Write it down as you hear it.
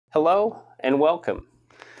Hello and welcome.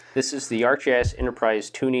 This is the ArcGIS Enterprise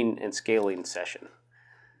Tuning and Scaling session.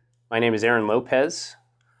 My name is Aaron Lopez.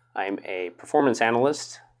 I'm a performance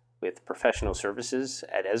analyst with professional services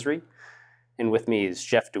at Esri, and with me is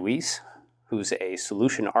Jeff DeWeese, who's a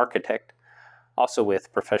solution architect, also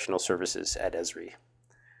with professional services at Esri.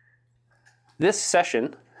 This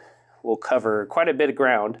session will cover quite a bit of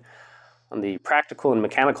ground on the practical and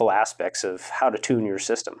mechanical aspects of how to tune your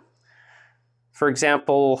system. For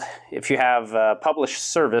example, if you have a published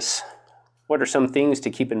service, what are some things to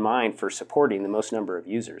keep in mind for supporting the most number of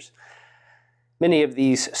users? Many of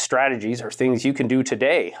these strategies are things you can do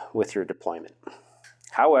today with your deployment.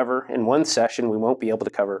 However, in one session, we won't be able to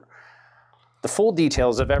cover the full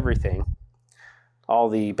details of everything. All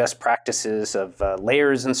the best practices of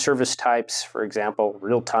layers and service types, for example,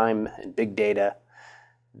 real-time and big data,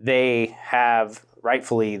 they have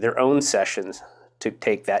rightfully their own sessions to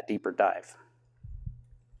take that deeper dive.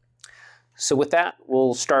 So with that,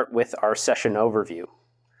 we'll start with our session overview.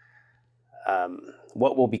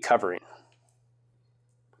 What we'll be covering.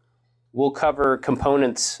 We'll cover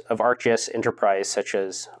components of ArcGIS Enterprise such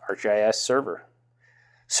as ArcGIS Server.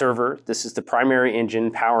 Server, this is the primary engine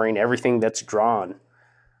powering everything that's drawn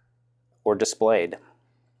or displayed.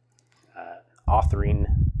 Authoring,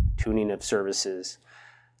 tuning of services,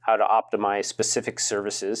 how to optimize specific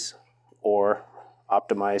services or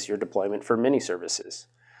optimize your deployment for many services.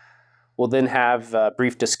 We'll then have a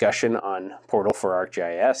brief discussion on Portal for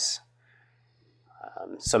ArcGIS,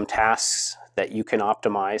 some tasks that you can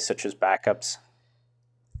optimize, such as backups.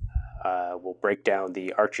 We'll break down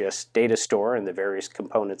the ArcGIS data store and the various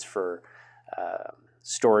components for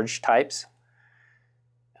storage types.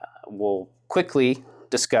 We'll quickly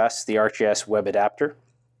discuss the ArcGIS Web Adapter.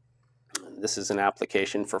 This is an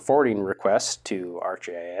application for forwarding requests to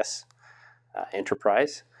ArcGIS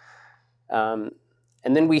Enterprise.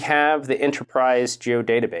 And then we have the Enterprise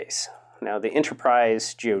Geodatabase. Now, the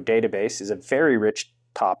Enterprise Geodatabase is a very rich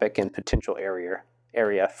topic and potential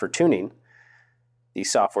area for tuning the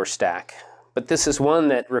software stack. But this is one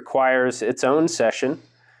that requires its own session.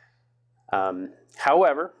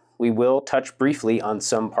 However, we will touch briefly on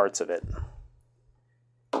some parts of it.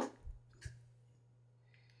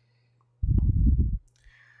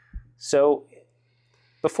 So,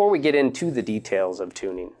 before we get into the details of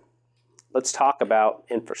tuning, let's talk about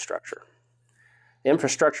infrastructure. The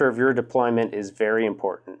infrastructure of your deployment is very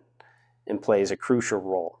important and plays a crucial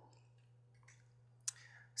role.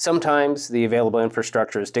 Sometimes the available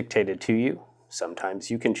infrastructure is dictated to you, sometimes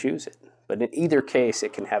you can choose it, but in either case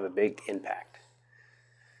it can have a big impact.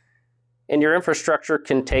 And your infrastructure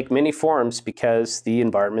can take many forms because the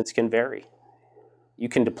environments can vary. You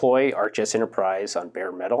can deploy ArcGIS Enterprise on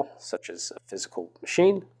bare metal, such as a physical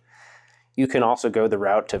machine. You can also go the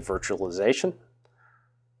route to virtualization.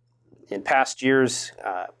 In past years,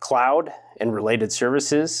 cloud and related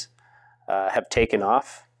services have taken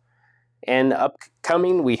off. And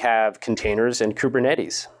upcoming, we have containers and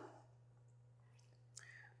Kubernetes.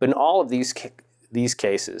 But in all of these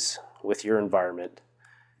cases, with your environment,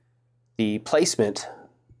 the placement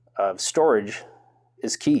of storage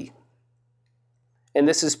is key. And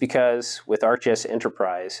this is because with ArcGIS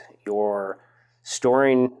Enterprise, you're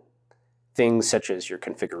storing things such as your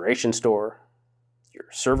configuration store, your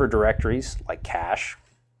server directories like cache,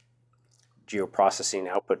 geoprocessing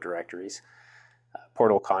output directories,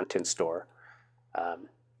 portal content store.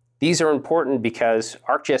 These are important because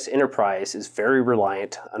ArcGIS Enterprise is very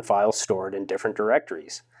reliant on files stored in different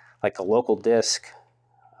directories, like a local disk,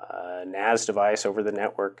 a NAS device over the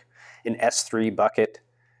network, an S3 bucket.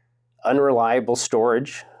 Unreliable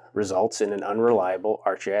storage results in an unreliable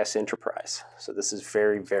ArcGIS Enterprise. So this is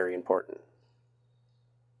very, very important.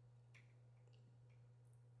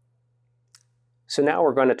 So now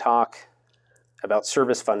we're going to talk about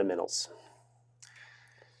service fundamentals.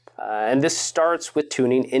 And this starts with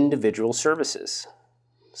tuning individual services.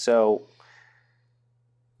 So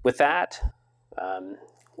with that,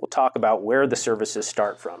 we'll talk about where the services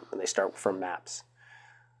start from, and they start from maps.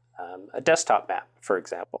 A desktop map, for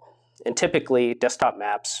example. And typically, desktop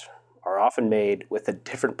maps are often made with a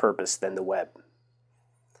different purpose than the web.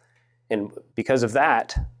 And because of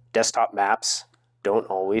that, desktop maps don't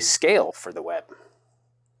always scale for the web.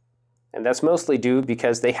 And that's mostly due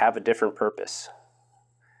because they have a different purpose.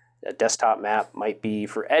 A desktop map might be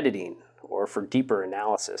for editing or for deeper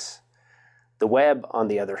analysis. The web, on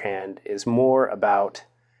the other hand, is more about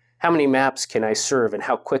how many maps can I serve and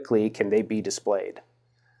how quickly can they be displayed.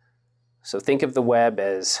 So think of the web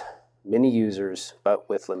as many users, but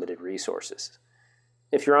with limited resources.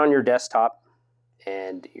 If you're on your desktop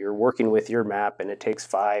and you're working with your map and it takes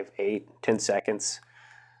 5, 8, 10 seconds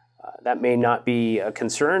That may not be a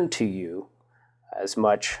concern to you as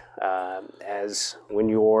much as when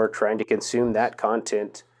you're trying to consume that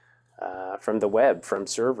content from the web, from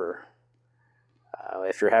server.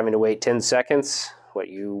 If you're having to wait 10 seconds, what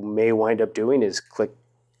you may wind up doing is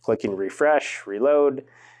clicking refresh, reload,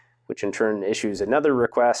 which in turn issues another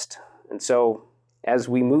request. And so as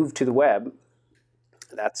we move to the web,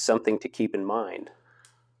 that's something to keep in mind.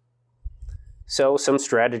 So some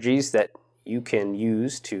strategies that you can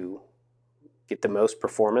use to get the most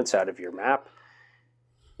performance out of your map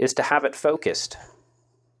is to have it focused.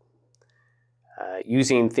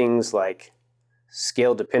 Using things like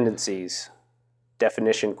scale dependencies,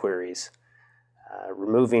 definition queries,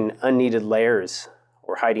 removing unneeded layers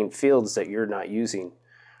or hiding fields that you're not using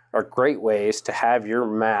are great ways to have your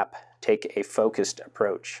map take a focused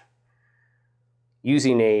approach.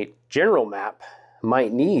 Using a general map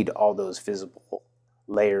might need all those visible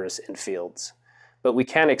layers and fields, but we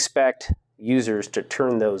can't expect users to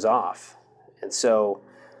turn those off. And so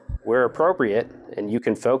where appropriate, and you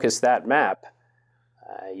can focus that map,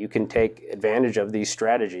 you can take advantage of these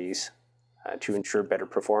strategies to ensure better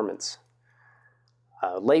performance.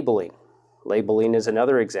 Labeling. Labeling is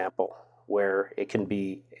another example where it can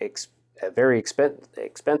be very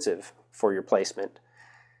expensive for your placement,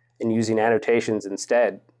 and using annotations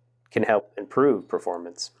instead can help improve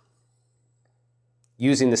performance.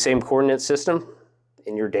 Using the same coordinate system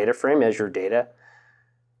in your data frame as your data,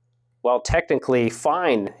 while technically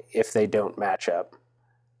fine if they don't match up,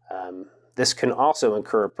 this can also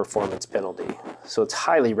incur a performance penalty. So it's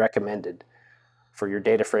highly recommended for your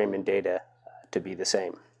data frame and data to be the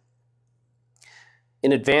same.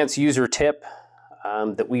 An advanced user tip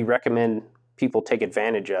that we recommend people take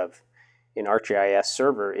advantage of in ArcGIS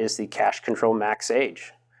Server is the cache control max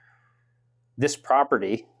age. This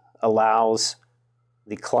property allows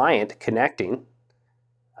the client connecting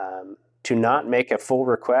to not make a full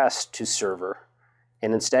request to server,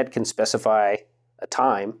 and instead can specify a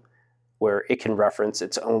time where it can reference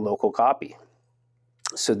its own local copy.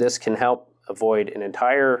 So this can help avoid an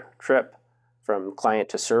entire trip from client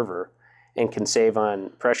to server and can save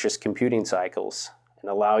on precious computing cycles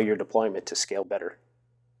and allow your deployment to scale better.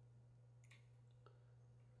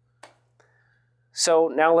 So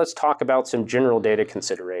now let's talk about some general data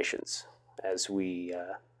considerations as we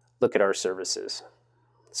look at our services.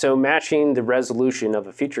 So matching the resolution of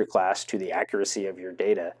a feature class to the accuracy of your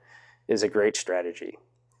data is a great strategy.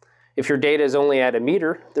 If your data is only at a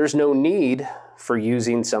meter, there's no need for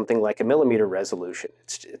using something like a millimeter resolution.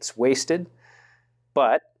 It's wasted,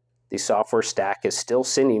 but the software stack is still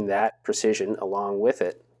sending that precision along with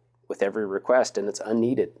it with every request, and it's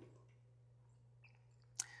unneeded.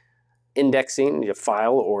 Indexing a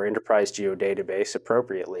file or enterprise geodatabase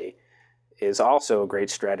appropriately is also a great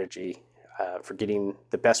strategy for getting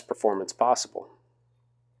the best performance possible.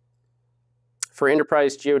 For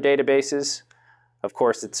enterprise geodatabases, of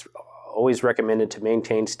course, it's always recommended to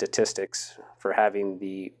maintain statistics for having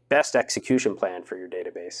the best execution plan for your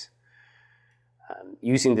database.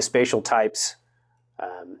 Using the spatial types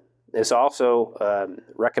is also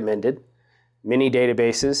recommended. Many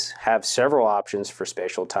databases have several options for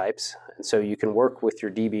spatial types, and so you can work with your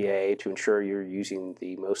DBA to ensure you're using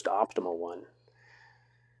the most optimal one.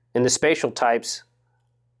 And the spatial types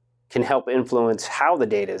can help influence how the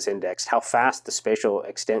data is indexed, how fast the spatial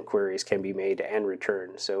extent queries can be made and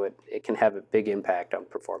returned, so it can have a big impact on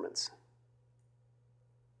performance.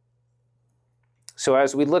 So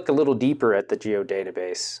as we look a little deeper at the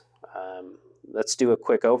geodatabase, let's do a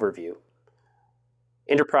quick overview.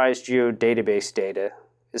 Enterprise geodatabase data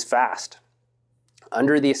is fast.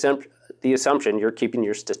 Under the assumption you're keeping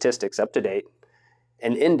your statistics up to date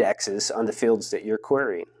and indexes on the fields that you're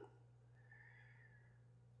querying.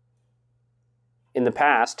 In the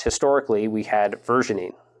past, historically, we had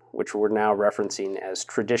versioning, which we're now referencing as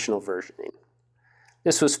traditional versioning.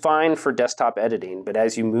 This was fine for desktop editing, but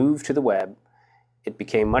as you move to the web, it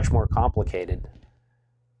became much more complicated.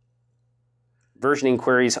 Versioning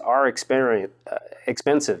queries are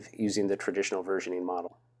expensive using the traditional versioning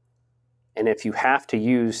model. And if you have to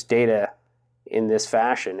use data in this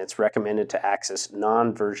fashion, it's recommended to access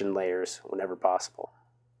non-version layers whenever possible.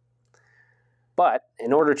 But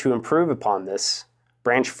in order to improve upon this,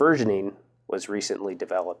 branch versioning was recently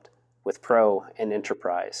developed with Pro and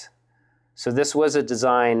Enterprise. So this was a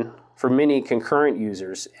design for many concurrent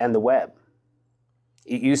users and the web.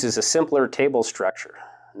 It uses a simpler table structure.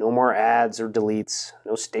 No more adds or deletes,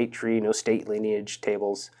 no state tree, no state lineage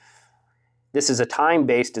tables. This is a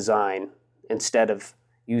time-based design instead of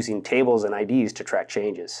using tables and IDs to track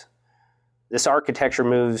changes. This architecture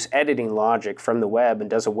moves editing logic from the web and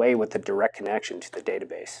does away with the direct connection to the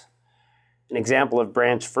database. An example of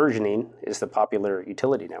branch versioning is the popular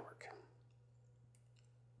utility network.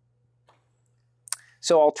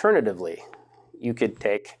 So alternatively, you could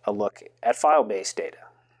take a look at file-based data,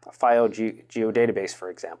 a file geodatabase, for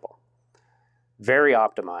example. Very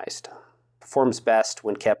optimized, performs best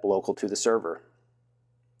when kept local to the server.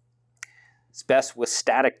 It's best with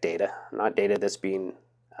static data, not data that's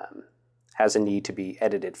has a need to be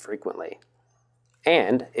edited frequently.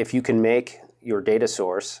 And if you can make your data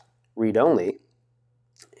source read-only,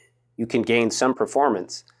 you can gain some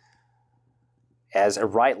performance, as a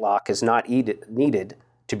write lock is not needed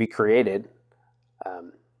to be created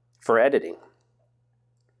for editing.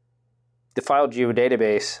 The file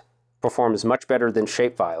geodatabase performs much better than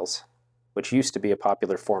shapefiles, which used to be a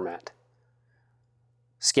popular format.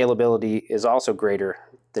 Scalability is also greater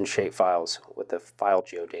than shapefiles with the file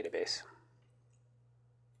geodatabase.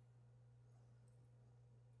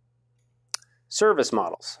 Service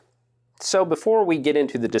models. So before we get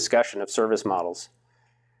into the discussion of service models,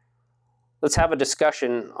 let's have a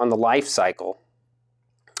discussion on the life cycle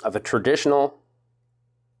of a traditional,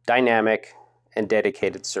 dynamic, and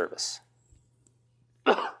dedicated service.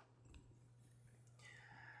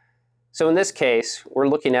 So in this case, we're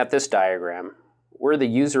looking at this diagram. We're the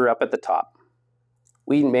user up at the top.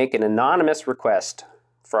 We make an anonymous request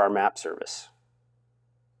for our map service.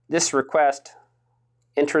 This request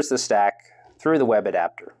enters the stack through the web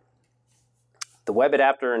adapter. The web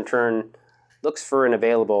adapter, in turn, looks for an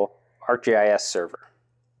available ArcGIS server.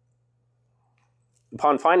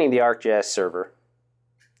 Upon finding the ArcGIS server,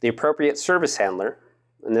 the appropriate service handler,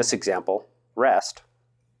 in this example, REST,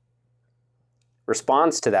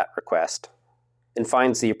 responds to that request and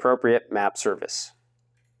finds the appropriate map service.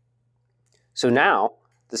 So now,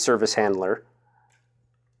 the service handler,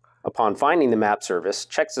 upon finding the map service,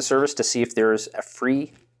 checks the service to see if there's a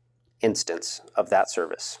free instance of that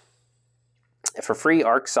service. If a free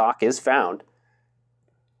ArcSoc is found,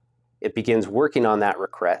 it begins working on that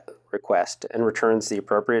request and returns the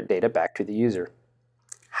appropriate data back to the user.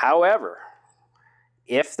 However,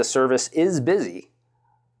 if the service is busy,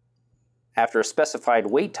 after a specified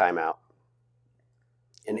wait timeout,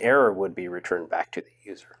 an error would be returned back to the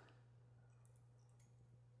user.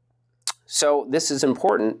 So this is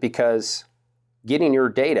important because getting your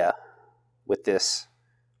data with this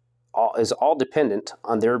is all dependent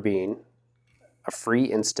on there being a free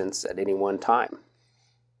instance at any one time.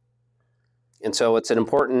 And so it's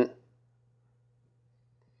important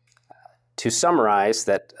to summarize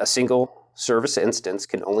that a single service instance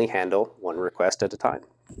can only handle one request at a time.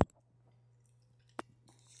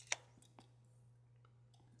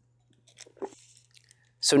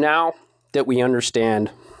 So now that we understand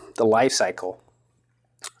the life cycle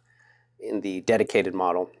in the dedicated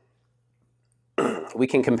model, we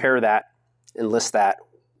can compare that and list that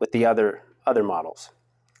with the other models.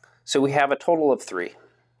 So we have a total of 3.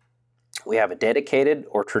 We have a dedicated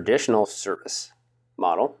or traditional service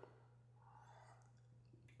model.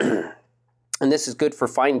 And this is good for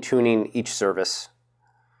fine-tuning each service.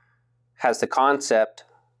 Has the concept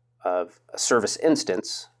of a service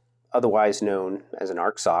instance, otherwise known as an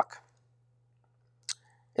ArcSoc.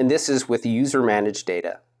 And this is with user-managed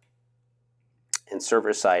data and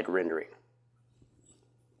server-side rendering.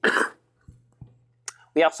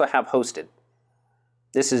 We also have hosted.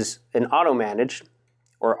 This is an auto-managed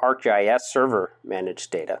or ArcGIS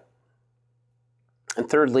server-managed data. And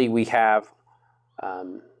thirdly, we have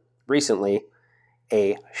recently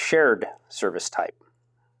a shared service type.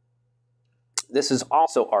 This is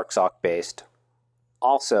also ArcSoc-based,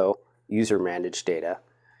 also user-managed data,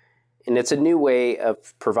 and it's a new way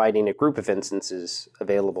of providing a group of instances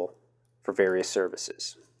available for various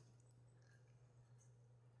services.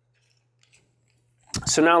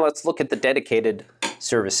 So now let's look at the dedicated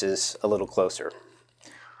services a little closer.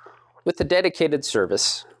 With the dedicated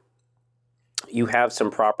service, you have some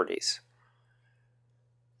properties.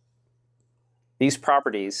 These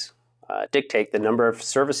properties dictate the number of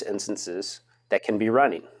service instances that can be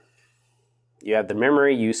running. You have the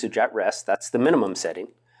memory usage at rest, that's the minimum setting.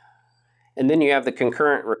 And then you have the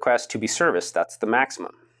concurrent request to be serviced, that's the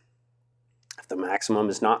maximum. If the maximum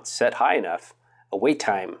is not set high enough, a wait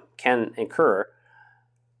time can occur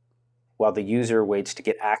while the user waits to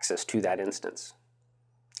get access to that instance.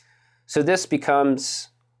 So this becomes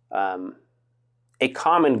a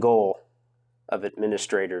common goal of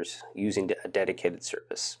administrators using a dedicated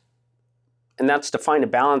service. And that's to find a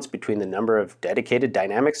balance between the number of dedicated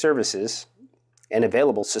dynamic services and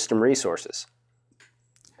available system resources.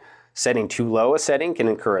 Setting too low a setting can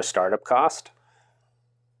incur a startup cost,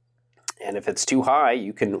 And if it's too high,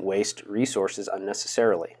 you can waste resources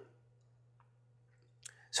unnecessarily.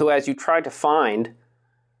 So as you try to find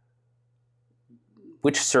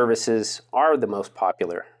which services are the most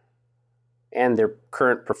popular and their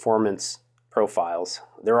current performance profiles,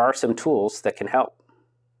 there are some tools that can help.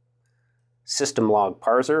 System Log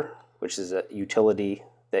Parser, which is a utility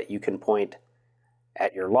that you can point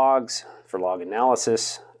at your logs for log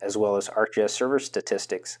analysis, as well as ArcGIS Server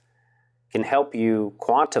Statistics, can help you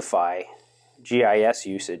quantify GIS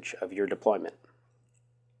usage of your deployment.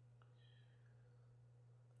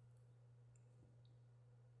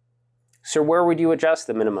 So where would you adjust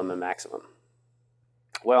the minimum and maximum?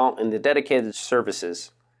 Well, in the dedicated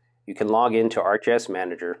services, you can log into ArcGIS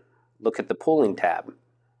Manager, look at the pooling tab,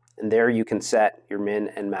 and there you can set your min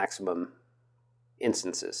and maximum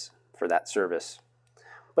instances for that service.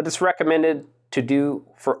 But it's recommended to do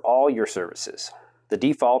for all your services. The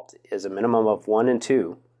default is a minimum of 1 and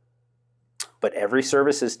 2, but every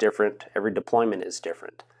service is different, every deployment is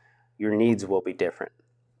different. Your needs will be different.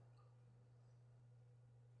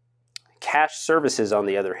 Cached services, on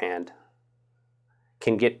the other hand,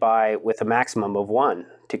 can get by with a maximum of 1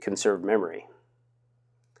 to conserve memory.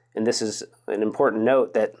 And this is an important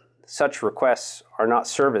note that such requests are not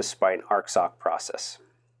serviced by an ArcSoc process.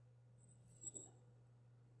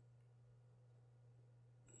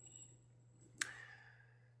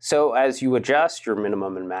 So as you adjust your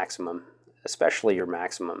minimum and maximum, especially your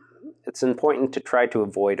maximum, it's important to try to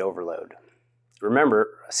avoid overload.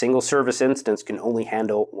 Remember, a single service instance can only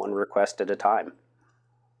handle 1 request at a time.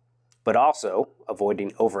 But also,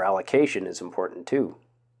 avoiding overallocation is important too.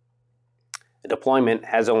 A deployment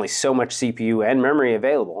has only so much CPU and memory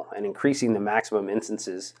available, and increasing the maximum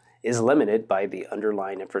instances is limited by the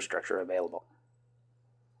underlying infrastructure available.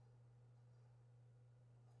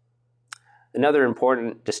 Another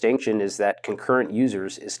important distinction is that concurrent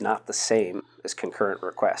users is not the same as concurrent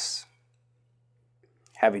requests.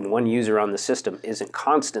 Having one user on the system isn't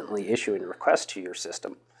constantly issuing requests to your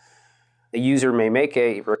system. A user may make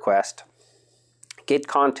a request, get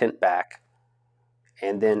content back,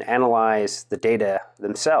 and then analyze the data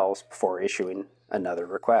themselves before issuing another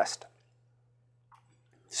request.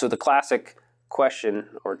 So the classic question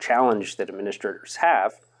or challenge that administrators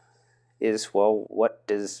have is, well, what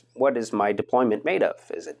is my deployment made of?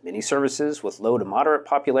 Is it many services with low to moderate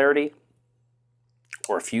popularity,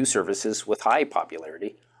 or a few services with high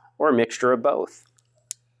popularity, or a mixture of both?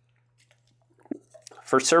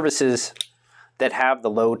 For services that have the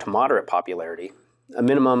low to moderate popularity, a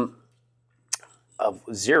minimum of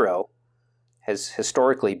 0 has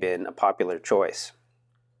historically been a popular choice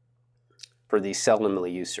for these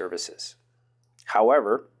seldomly used services.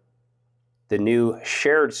 However, the new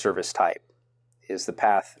shared service type is the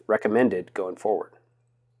path recommended going forward.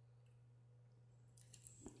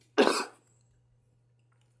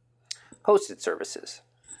 Hosted services.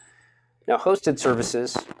 Now, hosted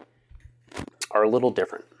services are a little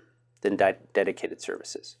different than dedicated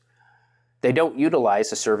services. They don't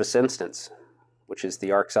utilize a service instance, which is the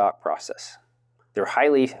ArcSoc process. They're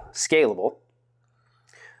highly scalable.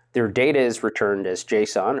 Their data is returned as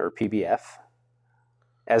JSON or PBF,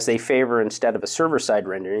 as they favor, instead of a server-side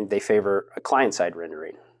rendering, they favor a client-side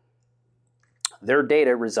rendering. Their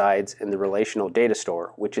data resides in the relational data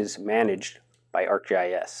store, which is managed by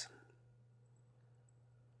ArcGIS.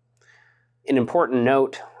 An important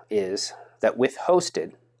note is that with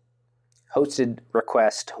hosted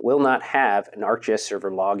request will not have an ArcGIS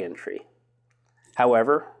server log entry.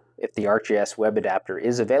 However, if the ArcGIS web adapter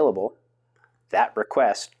is available, that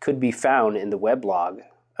request could be found in the web log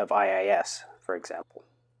of IIS, for example.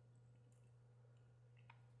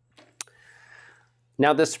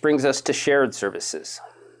 Now this brings us to shared services.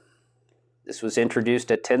 This was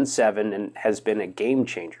introduced at 10.7 and has been a game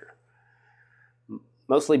changer,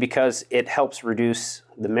 mostly because it helps reduce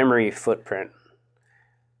the memory footprint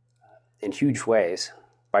in huge ways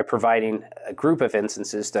by providing a group of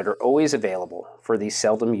instances that are always available for these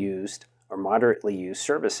seldom used or moderately used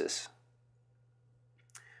services.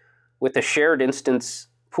 With a shared instance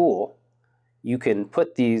pool, you can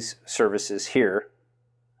put these services here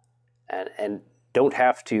and don't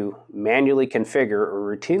have to manually configure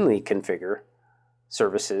or routinely configure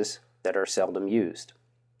services that are seldom used.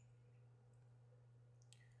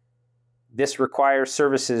 This requires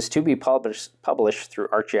services to be published through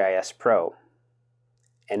ArcGIS Pro,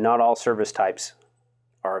 and not all service types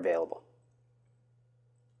are available.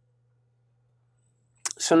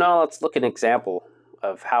 So now let's look at an example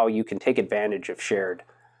of how you can take advantage of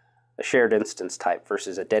a shared instance type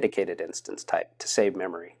versus a dedicated instance type to save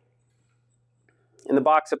memory. In the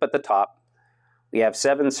box up at the top, we have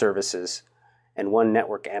 7 services, and one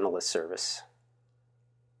network analyst service.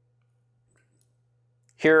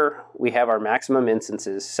 Here we have our maximum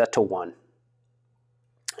instances set to 1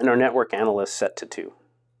 and our network analyst set to 2.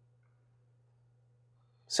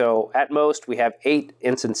 So at most we have 8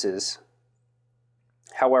 instances.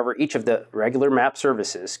 However, each of the regular map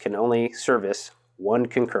services can only service one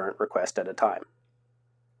concurrent request at a time.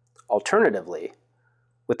 Alternatively,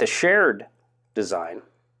 with the shared design,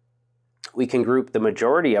 we can group the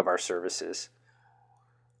majority of our services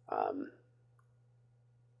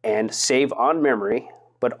and save on memory,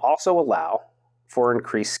 but also allow for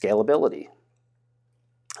increased scalability.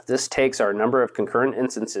 This takes our number of concurrent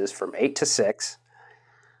instances from 8 to 6,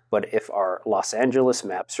 but if our Los Angeles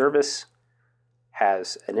map service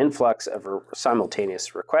has an influx of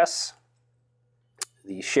simultaneous requests,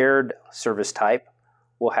 the shared service type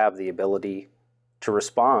will have the ability to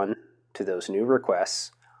respond to those new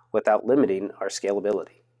requests without limiting our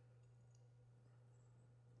scalability.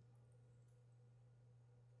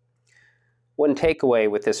 One takeaway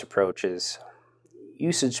with this approach is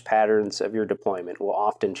usage patterns of your deployment will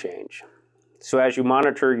often change. So as you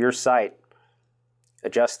monitor your site,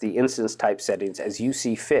 adjust the instance type settings as you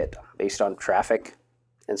see fit based on traffic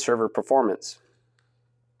and server performance.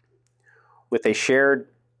 With a shared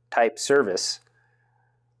type service,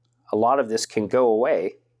 a lot of this can go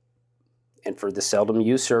away, and for the seldom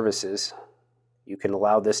used services, you can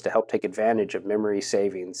allow this to help take advantage of memory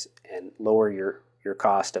savings and lower your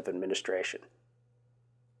cost of administration.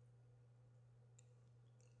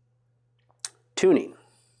 Tuning.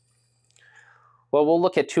 Well, we'll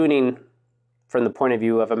look at tuning from the point of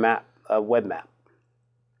view of a web map.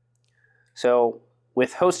 So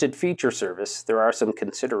with hosted feature service, there are some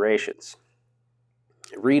considerations.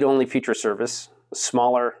 Read-only feature service is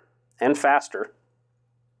smaller and faster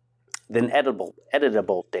than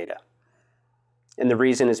editable data. And the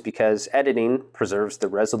reason is because editing preserves the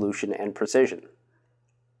resolution and precision.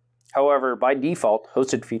 However, by default,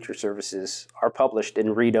 hosted feature services are published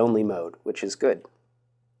in read-only mode, which is good.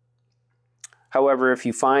 However, if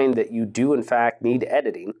you find that you do in fact need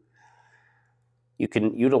editing, you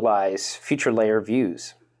can utilize feature layer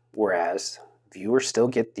views, whereas viewers still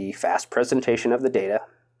get the fast presentation of the data,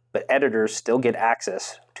 but editors still get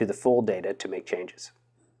access to the full data to make changes.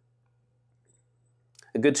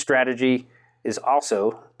 A good strategy is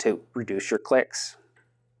also to reduce your clicks.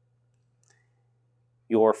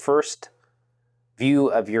 Your first view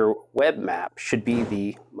of your web map should be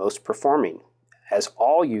the most performing, as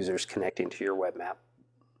all users connecting to your web map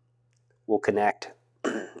will connect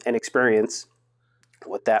and experience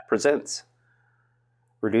what that presents.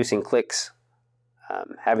 Reducing clicks,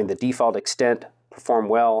 having the default extent perform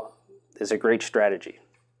well is a great strategy.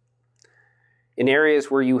 In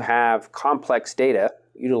areas where you have complex data,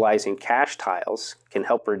 utilizing cache tiles can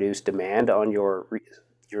help reduce demand on your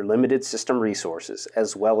limited system resources,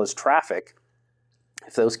 as well as traffic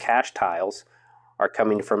if those cache tiles are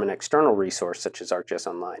coming from an external resource such as ArcGIS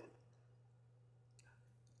Online.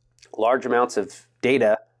 Large amounts of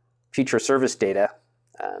data, feature service data,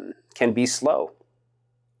 can be slow.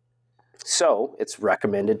 So it's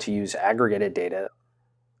recommended to use aggregated data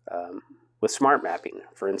with smart mapping,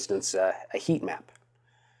 for instance, a heat map.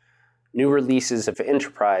 New releases of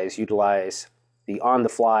Enterprise utilize the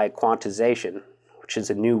on-the-fly quantization, which is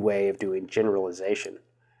a new way of doing generalization,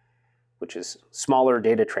 which is smaller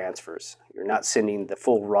data transfers. You're not sending the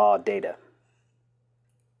full raw data.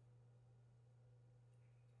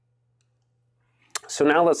 So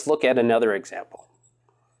now let's look at another example.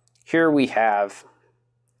 Here we have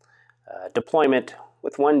deployment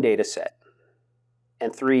with one data set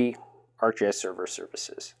and 3 ArcGIS server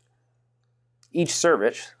services. Each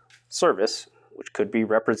service, which could be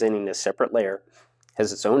representing a separate layer,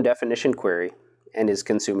 has its own definition query and is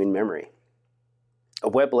consuming memory. A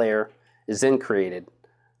web layer is then created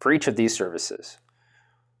for each of these services.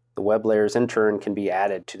 The web layers in turn can be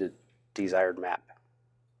added to the desired map.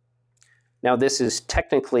 Now this is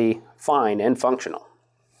technically fine and functional,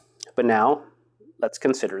 but now let's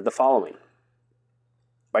consider the following.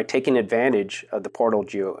 By taking advantage of the portal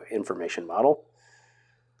geoinformation model,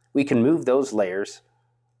 we can move those layers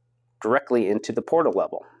directly into the portal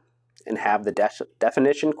level and have the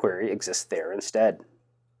definition query exist there instead.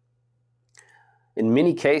 In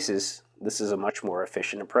many cases, this is a much more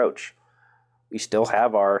efficient approach. We still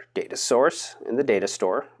have our data source in the data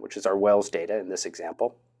store, which is our wells data in this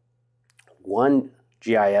example, one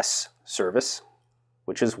GIS service,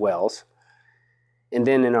 which is wells, and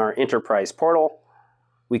then in our enterprise portal,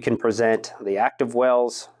 we can present the active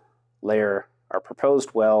wells layer, our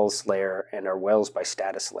proposed wells layer, and our wells by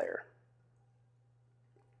status layer.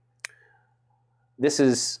 This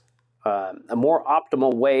is a more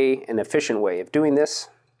optimal way, an efficient way of doing this,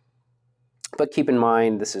 but keep in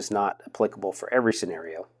mind this is not applicable for every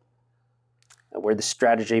scenario. Where the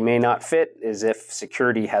strategy may not fit is if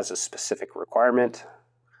security has a specific requirement,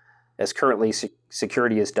 as currently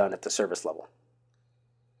security is done at the service level.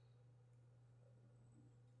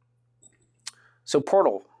 So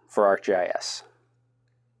Portal for ArcGIS.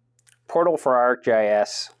 Portal for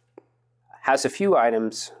ArcGIS has a few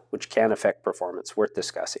items which can affect performance worth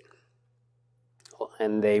discussing.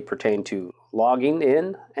 And they pertain to logging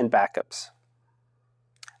in and backups.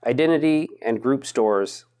 Identity and group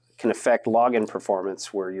stores can affect login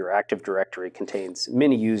performance where your Active Directory contains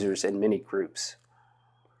many users and many groups.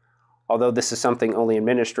 Although this is something only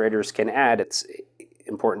administrators can add, it's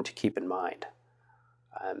important to keep in mind.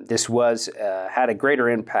 This had a greater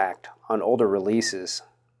impact on older releases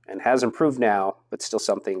and has improved now, but still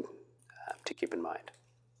something to keep in mind.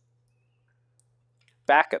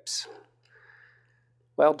 Backups.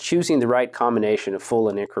 Well, choosing the right combination of full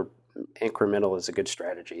and incremental is a good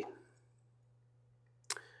strategy.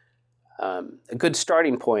 A good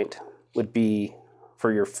starting point would be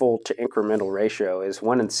for your full to incremental ratio is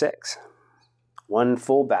 1 in 6. One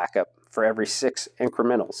full backup for every 6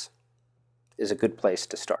 incrementals is a good place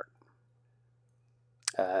to start.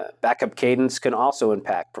 Backup cadence can also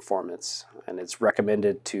impact performance, and it's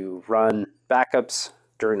recommended to run backups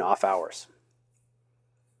during off hours.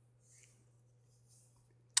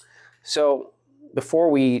 So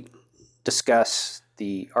before we discuss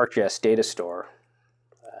the ArcGIS data store,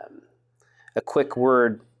 a quick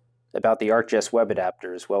word about the ArcGIS web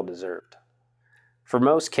adapter is well deserved. For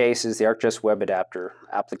most cases, the ArcGIS web adapter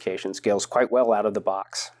application scales quite well out of the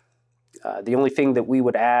box. The only thing that we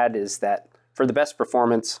would add is that for the best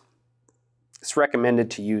performance, it's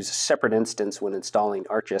recommended to use a separate instance when installing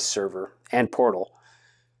ArcGIS Server and Portal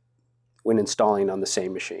when installing on the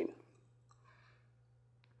same machine.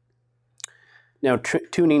 Now,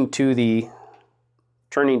 turning to the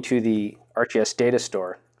ArcGIS data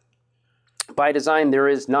store. By design, there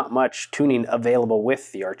is not much tuning available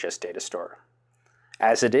with the ArcGIS data store,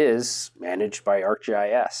 as it is managed by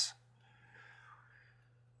ArcGIS.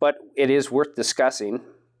 But it is worth discussing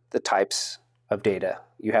the types of data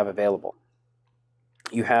you have available.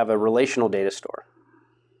 You have a relational data store.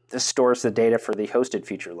 This stores the data for the hosted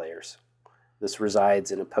feature layers. This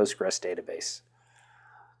resides in a Postgres database.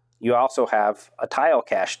 You also have a tile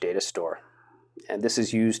cache data store, and this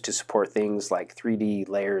is used to support things like 3D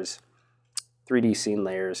layers, 3D scene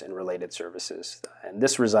layers, and related services. And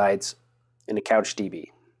this resides in a CouchDB.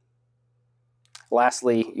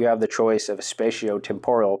 Lastly, you have the choice of a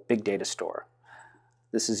spatio-temporal big data store.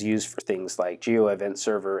 This is used for things like GeoEvent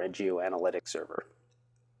Server and GeoAnalytics Server.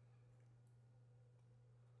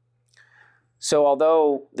 So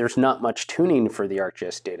although there's not much tuning for the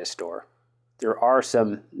ArcGIS data store, there are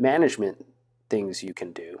some management things you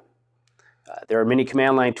can do. There are many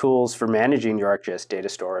command line tools for managing your ArcGIS data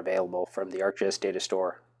store available from the ArcGIS data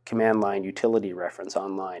store command line utility reference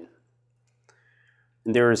online.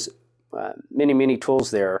 And there's many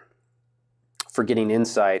tools there for getting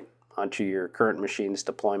insight onto your current machine's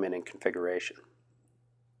deployment and configuration.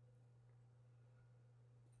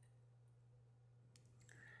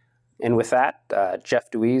 And with that,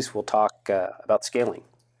 Jeff Deweese will talk about scaling.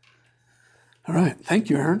 All right, thank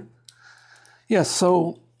you, Aaron. Yes,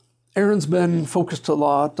 so Aaron's been focused a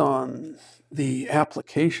lot on the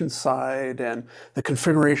application side and the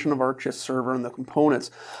configuration of ArcGIS Server and the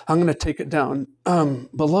components. I'm going to take it down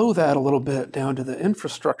below that a little bit, down to the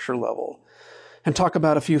infrastructure level, and talk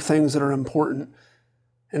about a few things that are important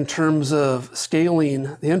in terms of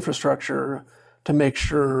scaling the infrastructure to make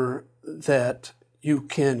sure that you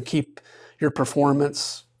can keep your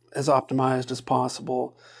performance as optimized as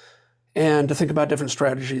possible, and to think about different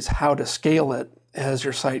strategies, how to scale it as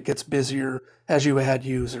your site gets busier, as you add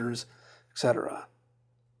users, etc.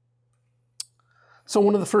 So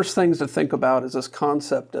one of the first things to think about is this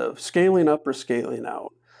concept of scaling up or scaling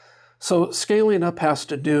out. So scaling up has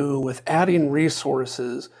to do with adding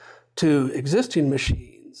resources to existing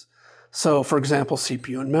machines. So for example,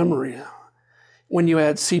 CPU and memory. When you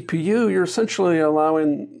add CPU, you're essentially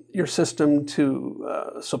allowing your system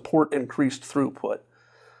to support increased throughput.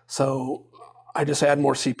 So I just add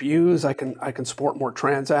more CPUs, I can support more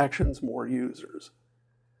transactions, more users.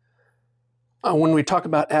 When we talk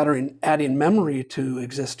about adding memory to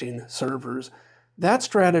existing servers, that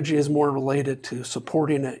strategy is more related to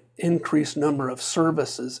supporting an increased number of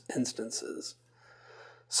services instances.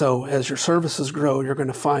 So as your services grow, you're going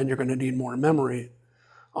to find you're going to need more memory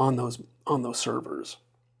on those servers.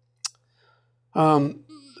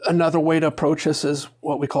 Another way to approach this is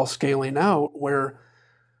what we call scaling out, where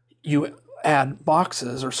you add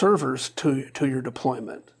boxes or servers to your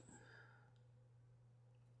deployment.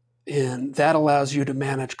 And that allows you to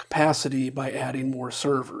manage capacity by adding more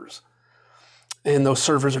servers. And those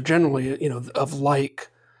servers are generally, of like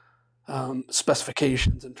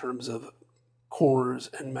specifications in terms of cores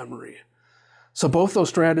and memory. So both those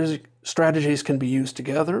strategies can be used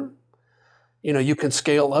together. You can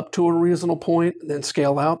scale up to a reasonable point, and then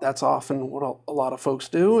scale out. That's often what a lot of folks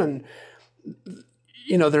do. And,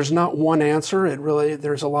 there's not one answer.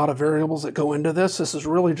 There's a lot of variables that go into this. This is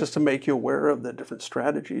really just to make you aware of the different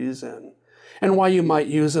strategies and why you might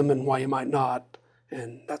use them and why you might not.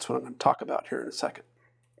 And that's what I'm going to talk about here in a second.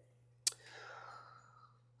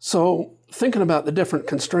 So thinking about the different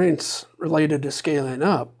constraints related to scaling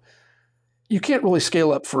up, you can't really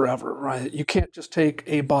scale up forever, right? You can't just take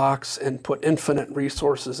a box and put infinite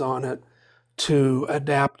resources on it to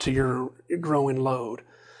adapt to your growing load.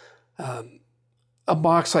 A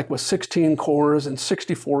box like with 16 cores and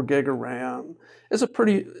 64 gig of RAM is a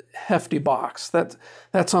pretty hefty box.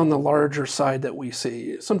 That's on the larger side that we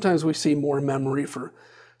see. Sometimes we see more memory for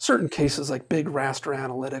certain cases like big raster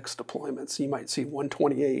analytics deployments. You might see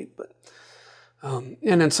 128, but and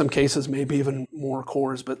in some cases maybe even more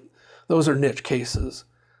cores, but those are niche cases.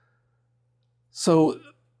 So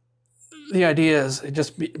the idea is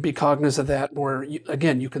just be cognizant of that, where you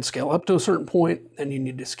can scale up to a certain point and you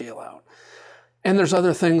need to scale out. And there's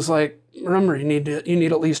other things like, remember, you need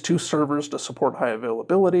at least 2 servers to support high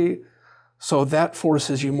availability. So that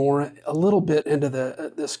forces you a little bit into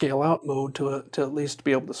the scale out mode to at least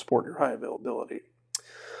be able to support your high availability.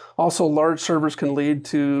 Also, large servers can lead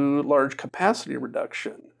to large capacity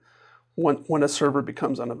reduction when a server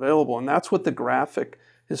becomes unavailable. And that's what the graphic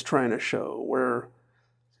is trying to show, where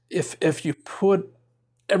if you put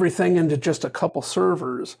everything into just a couple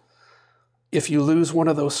servers, if you lose one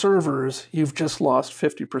of those servers, you've just lost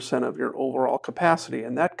 50% of your overall capacity.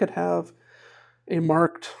 And that could have a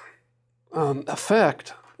marked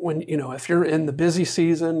effect when, if you're in the busy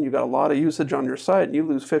season, you've got a lot of usage on your site, and you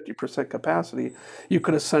lose 50% capacity, you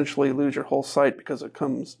could essentially lose your whole site because it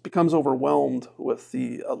becomes overwhelmed with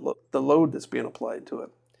the load that's being applied to it.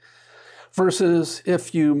 Versus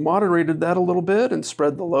if you moderated that a little bit and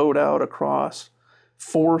spread the load out across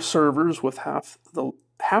 4 servers with half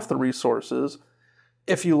the resources,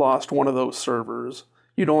 if you lost one of those servers,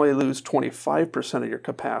 you'd only lose 25% of your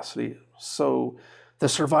capacity. So the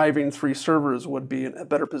surviving 3 servers would be in a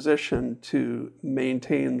better position to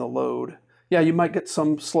maintain the load. Yeah, you might get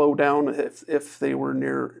some slowdown if they were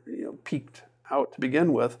near, peaked out to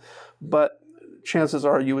begin with, but chances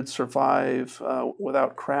are you would survive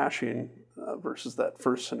without crashing versus that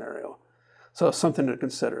first scenario. So something to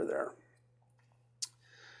consider there.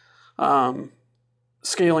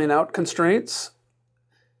 Scaling out constraints,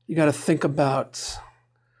 you got to think about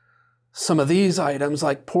some of these items,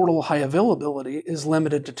 like portal high availability is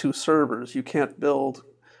limited to 2 servers. You can't build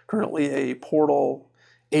currently a portal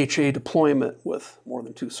HA deployment with more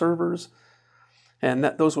than 2 servers. And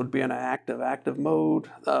those would be in an active mode.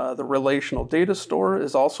 The relational data store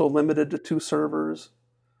is also limited to 2 servers,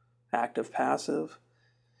 active, passive.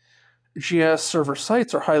 GIS server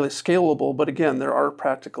sites are highly scalable, but again, there are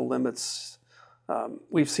practical limits.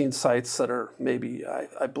 We've seen sites that are maybe,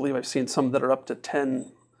 I believe I've seen some that are up to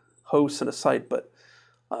 10 hosts in a site, but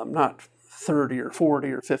not 30 or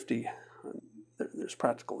 40 or 50. There's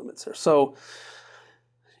practical limits there. So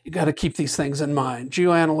you got to keep these things in mind.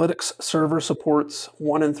 GeoAnalytics server supports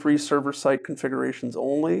 1 and 3 server site configurations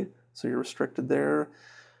only, so you're restricted there.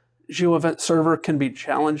 GeoEvent server can be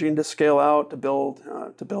challenging to scale out to build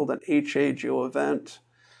an HA GeoEvent.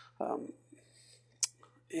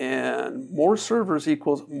 And more servers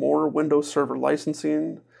equals more Windows Server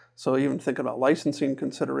licensing. So even thinking about licensing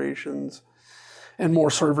considerations. And more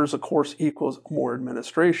servers, of course, equals more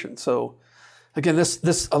administration. So again,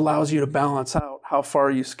 this allows you to balance out how far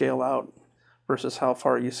you scale out versus how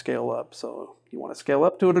far you scale up. So you want to scale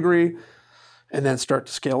up to a degree and then start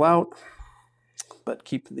to scale out, but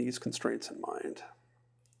keep these constraints in mind.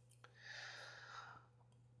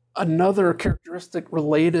 Another characteristic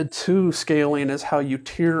related to scaling is how you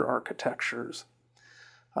tier architectures.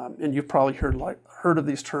 And you've probably heard of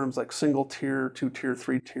these terms like single tier, 2-tier,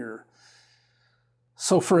 3-tier.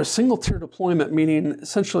 So for a single tier deployment, meaning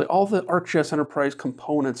essentially all the ArcGIS Enterprise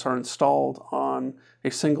components are installed on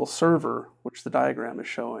a single server, which the diagram is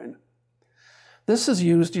showing. This is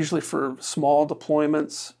used usually for small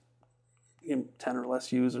deployments, 10 or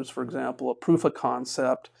less users, for example, a proof of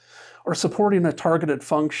concept, or supporting a targeted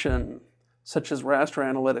function such as raster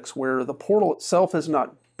analytics, where the portal itself is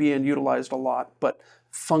not being utilized a lot, but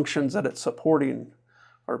functions that it's supporting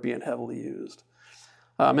are being heavily used.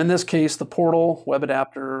 In this case, the portal, web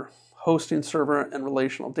adapter, hosting server, and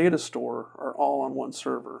relational data store are all on one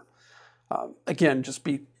server. Again, just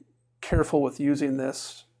be careful with using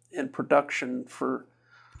this in production for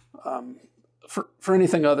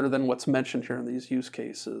anything other than what's mentioned here in these use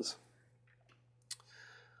cases.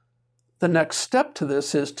 The next step to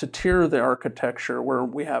this is to tier the architecture, where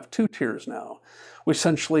we have two tiers now. We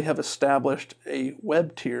essentially have established a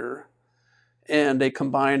web tier and a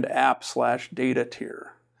combined app/data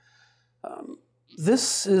tier.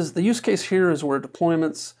 The use case here is where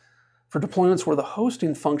deployments where the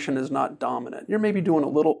hosting function is not dominant. You're maybe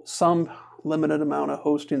doing some limited amount of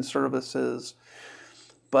hosting services,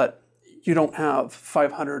 but you don't have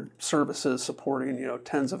 500 services supporting,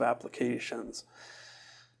 tens of applications.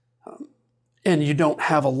 And you don't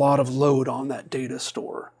have a lot of load on that data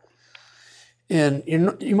store. And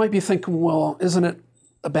you might be thinking, well, isn't it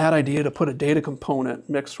a bad idea to put a data component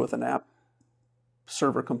mixed with an app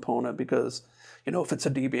server component? Because, if it's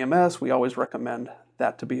a DBMS, we always recommend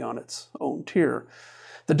that to be on its own tier.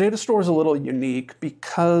 The data store is a little unique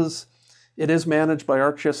because it is managed by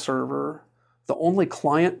ArcGIS Server. The only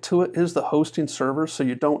client to it is the hosting server, so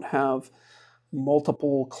you don't have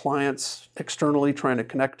multiple clients externally trying to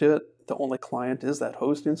connect to it. The only client is that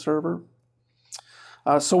hosting server.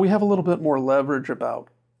 So we have a little bit more leverage about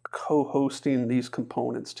co-hosting these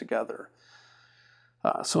components together.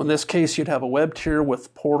 So in this case, you'd have a web tier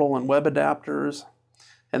with portal and web adapters,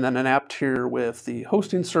 and then an app tier with the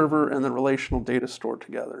hosting server and the relational data store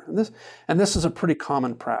together. And this is a pretty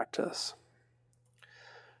common practice.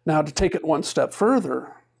 Now, to take it one step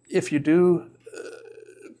further, if you do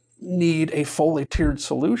need a fully tiered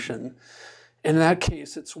solution, in that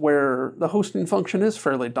case, it's where the hosting function is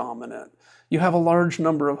fairly dominant. You have a large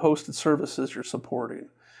number of hosted services you're supporting.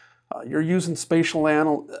 You're using spatial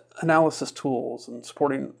analysis tools and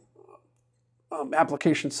supporting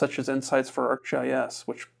applications such as Insights for ArcGIS,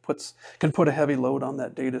 which can put a heavy load on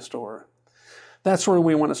that data store. That's where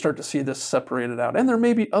we want to start to see this separated out. And there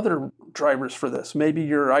may be other drivers for this. Maybe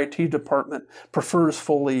your IT department prefers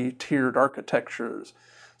fully tiered architectures.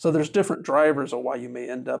 So there's different drivers of why you may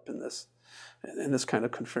end up in this kind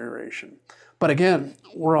of configuration. But again,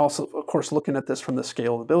 we're also, of course, looking at this from the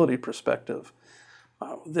scalability perspective.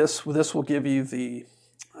 This will give you the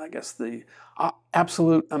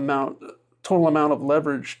absolute total amount of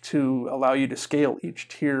leverage to allow you to scale each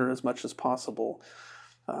tier as much as possible.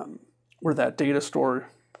 Where that data store,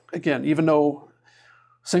 again, even though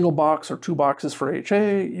single box or two boxes for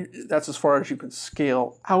HA, that's as far as you can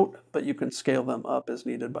scale out, but you can scale them up as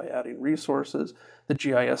needed by adding resources. The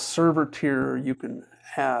GIS server tier, you can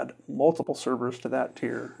add multiple servers to that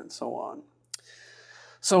tier, and so on.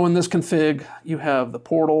 So in this config, you have the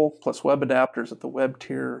portal plus web adapters at the web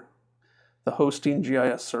tier, the hosting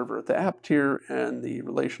GIS server at the app tier, and the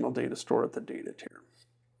relational data store at the data tier.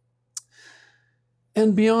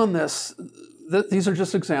 And beyond this, these are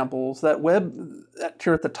just examples. That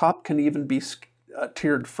tier at the top can even be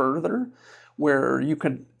tiered further, where you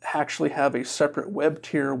could actually have a separate web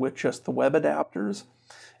tier with just the web adapters.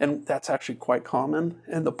 And that's actually quite common.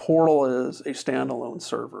 And the portal is a standalone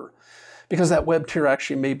server, because that web tier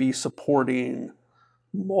actually may be supporting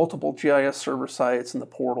multiple GIS server sites in the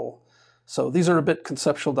portal. So these are a bit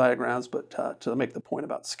conceptual diagrams, but to make the point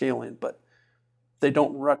about scaling, but they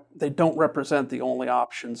don't represent the only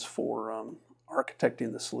options for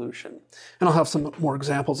architecting the solution. And I'll have some more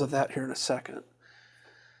examples of that here in a second.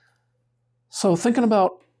 So thinking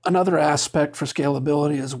about another aspect for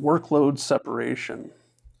scalability is workload separation.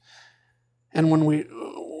 And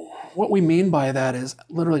what we mean by that is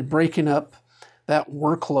literally breaking up that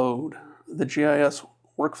workload, the GIS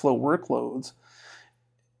workflow workloads,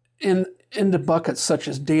 into buckets such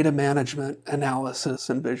as data management,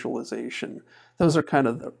 analysis, and visualization. Those are kind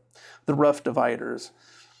of the rough dividers.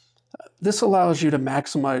 This allows you to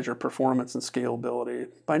maximize your performance and scalability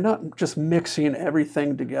by not just mixing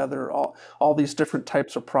everything together, all these different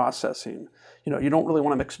types of processing. You don't really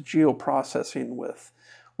want to mix geoprocessing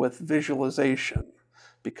with visualization,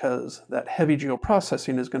 because that heavy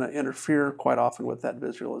geoprocessing is going to interfere quite often with that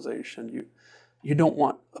visualization. You don't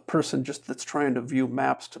want a person that's trying to view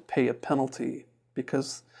maps to pay a penalty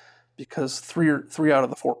because three out of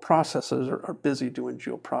the four processes are busy doing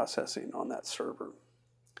geoprocessing on that server.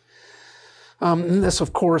 And this,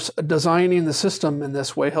 of course, designing the system in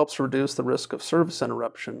this way helps reduce the risk of service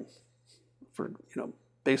interruption,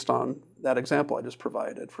 based on that example I just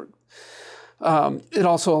provided. It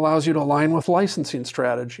also allows you to align with licensing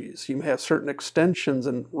strategies. You may have certain extensions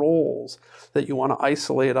and roles that you want to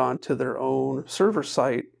isolate onto their own server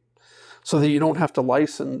site, so that you don't have to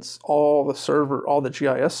license all the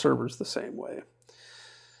GIS servers the same way.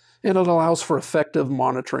 And it allows for effective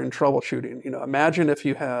monitoring and troubleshooting. Imagine if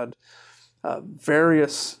you had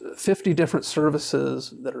various 50 different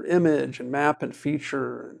services that are image and map and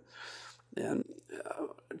feature and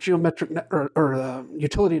geometric or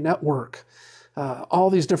utility network. All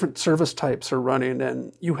these different service types are running,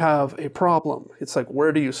 and you have a problem. It's like,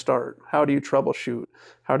 where do you start? How do you troubleshoot?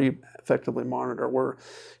 How do you effectively monitor? Where,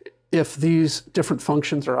 if these different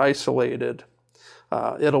functions are isolated,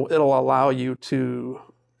 it'll allow you to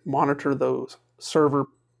monitor those server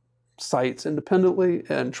sites independently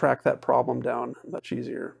and track that problem down much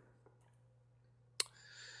easier.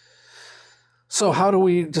 So how do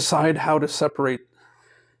we decide how to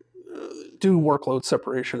do workload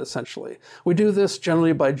separation, essentially? We do this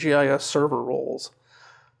generally by GIS server roles.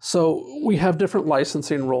 So we have different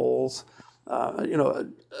licensing roles.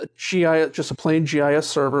 Just a plain GIS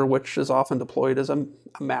server, which is often deployed as a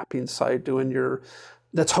mapping site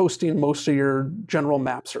that's hosting most of your general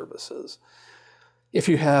map services. If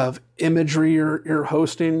you have imagery you're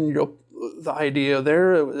hosting, the idea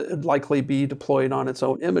there, it would likely be deployed on its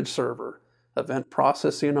own image server. Event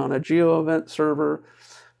processing on a geo event server,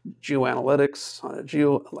 geoanalytics on a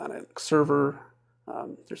geoanalytics server.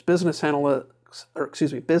 There's business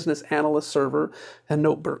analyst server and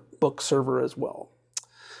notebook server as well.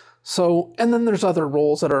 So, and then there's other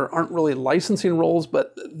roles that aren't really licensing roles,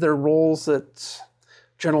 but they're roles that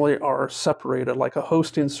generally are separated, like a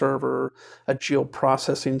hosting server, a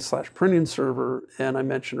geoprocessing/printing server, and I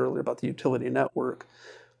mentioned earlier about the utility network.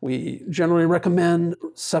 We generally recommend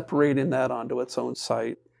separating that onto its own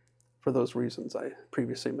site for those reasons I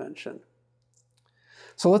previously mentioned.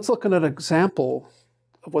 So let's look at an example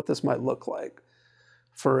of what this might look like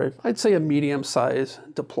for, I'd say, a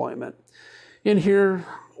medium-sized deployment. In here,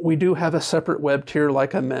 we do have a separate web tier,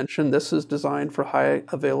 like I mentioned. This is designed for high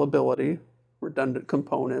availability, redundant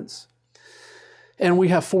components. And we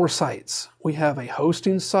have 4 sites. We have a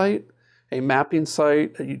hosting site, a mapping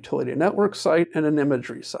site, a utility network site, and an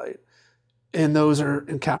imagery site. And those are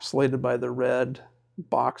encapsulated by the red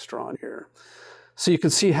box drawn here. So you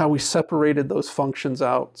can see how we separated those functions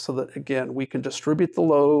out so that, again, we can distribute the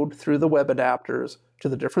load through the web adapters to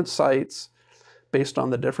the different sites based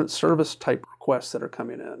on the different service type requests that are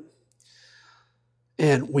coming in.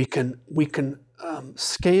 And we can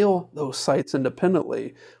scale those sites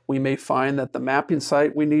independently. We may find that the mapping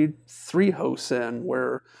site, we need 3 hosts in,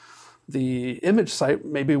 where the image site,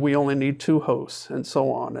 maybe we only need 2 hosts, and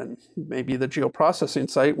so on. And maybe the geoprocessing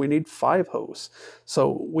site, we need 5 hosts.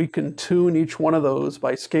 So we can tune each one of those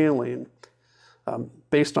by scaling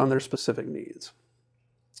based on their specific needs.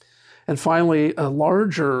 And finally, a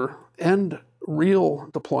larger and real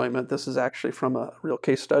deployment. This is actually from a real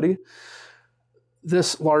case study.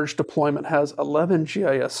 This large deployment has 11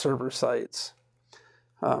 GIS server sites.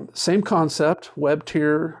 Same concept, web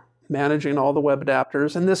tier, managing all the web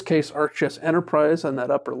adapters. In this case, ArcGIS Enterprise on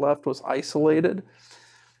that upper left was isolated.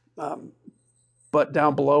 But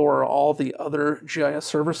down below are all the other GIS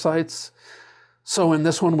server sites. So in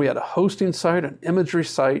this one, we had a hosting site, an imagery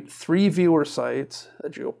site, 3 viewer sites, a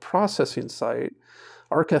geoprocessing site.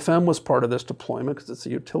 ArcFM was part of this deployment because it's a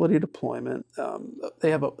utility deployment.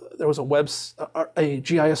 There was a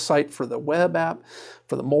GIS site for the web app,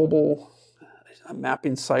 for the mobile, a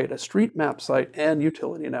mapping site, a street map site, and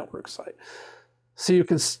utility network site. So you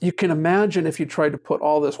can imagine if you tried to put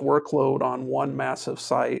all this workload on one massive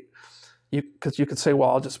site, because you could say, well,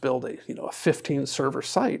 I'll just build a 15 server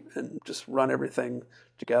site and just run everything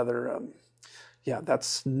together. Yeah,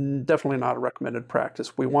 that's definitely not a recommended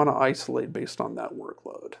practice. We want to isolate based on that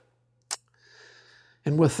workload.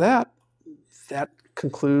 And with that, that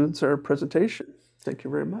concludes our presentation. Thank you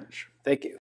very much. Thank you.